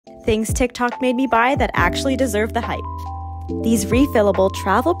Things TikTok made me buy that actually deserve the hype. These refillable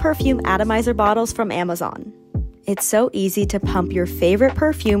travel perfume atomizer bottles from Amazon. It's so easy to pump your favorite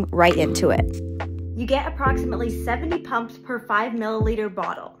perfume right into it. You get approximately 70 pumps per 5 milliliter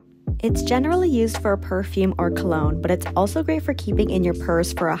bottle. It's generally used for a perfume or cologne, but it's also great for keeping in your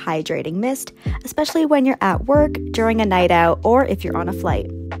purse for a hydrating mist, especially when you're at work, during a night out, or if you're on a flight.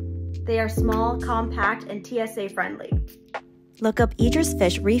 They are small, compact, and TSA friendly. Look up Idris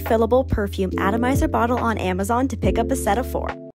Fish Refillable Perfume Atomizer Bottle on Amazon to pick up a set of 4.